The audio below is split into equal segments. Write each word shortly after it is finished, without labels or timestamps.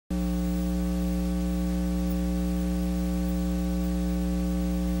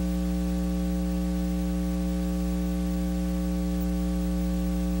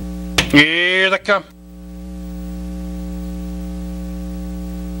Here they come.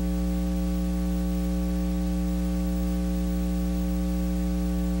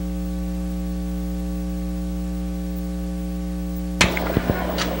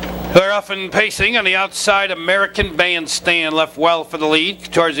 They're off and pacing on the outside. American Bandstand left well for the lead.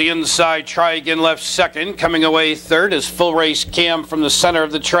 Towards the inside, Try Again left second. Coming away third is Full Race Cam from the center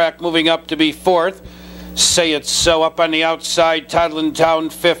of the track, moving up to be fourth. Say It So up on the outside. Toddlin Town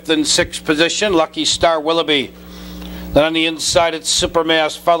fifth and sixth position. Lucky Star Willoughby. Then on the inside, it's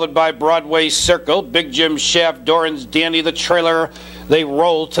Supermass, followed by Broadway Circle. Big Jim Shaft, Doran's Dandy, the trailer. They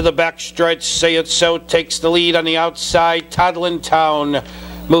roll to the back stretch. Say It So takes the lead on the outside. Toddlin Town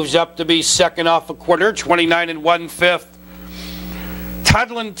moves up to be second off a quarter, 29 1/5.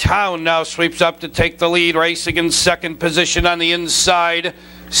 Toddlin Town now sweeps up to take the lead, racing in second position on the inside.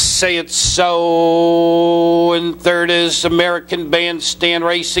 Say It So in third is American Bandstand,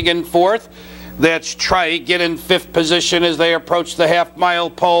 racing in fourth. That's Try Again in fifth position as they approach the half-mile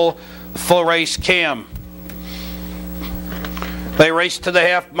pole. Full Race Cam. They race to the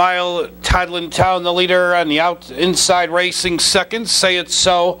half-mile. Toddlin Town, the leader, on the inside racing second. Say It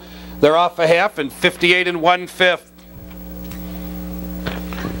So. They're off a half and 58 1/5.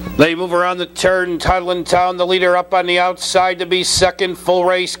 They move around the turn. Toddlin Town, the leader, up on the outside to be second. Full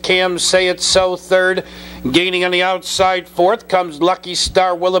Race Cam, Say It So third. Gaining on the outside fourth comes Lucky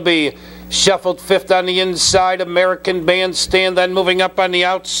Star Willoughby. Shuffled fifth on the inside. American Bandstand then moving up on the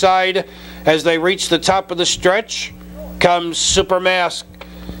outside as they reach the top of the stretch. Comes Supermask.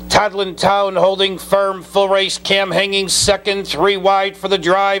 Toddlin Town holding firm. Full Race Cam hanging second. 3 wide for the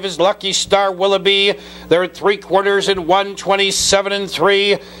drive is Lucky Star Willoughby. They're at 3/4 in 1:27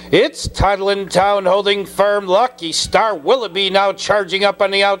 3. It's Toddlin Town holding firm. Lucky Star Willoughby now charging up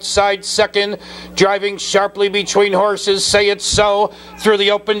on the outside second. Driving sharply between horses. Say It So through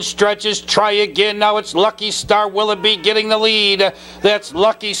the open stretches. Try Again. Now it's Lucky Star Willoughby getting the lead. That's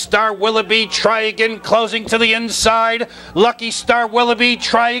Lucky Star Willoughby. Try Again closing to the inside. Lucky Star Willoughby.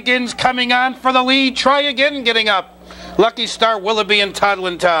 Try Again's coming on for the lead. Try Again getting up. Lucky Star Willoughby and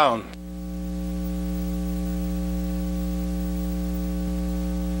Toddlin Town.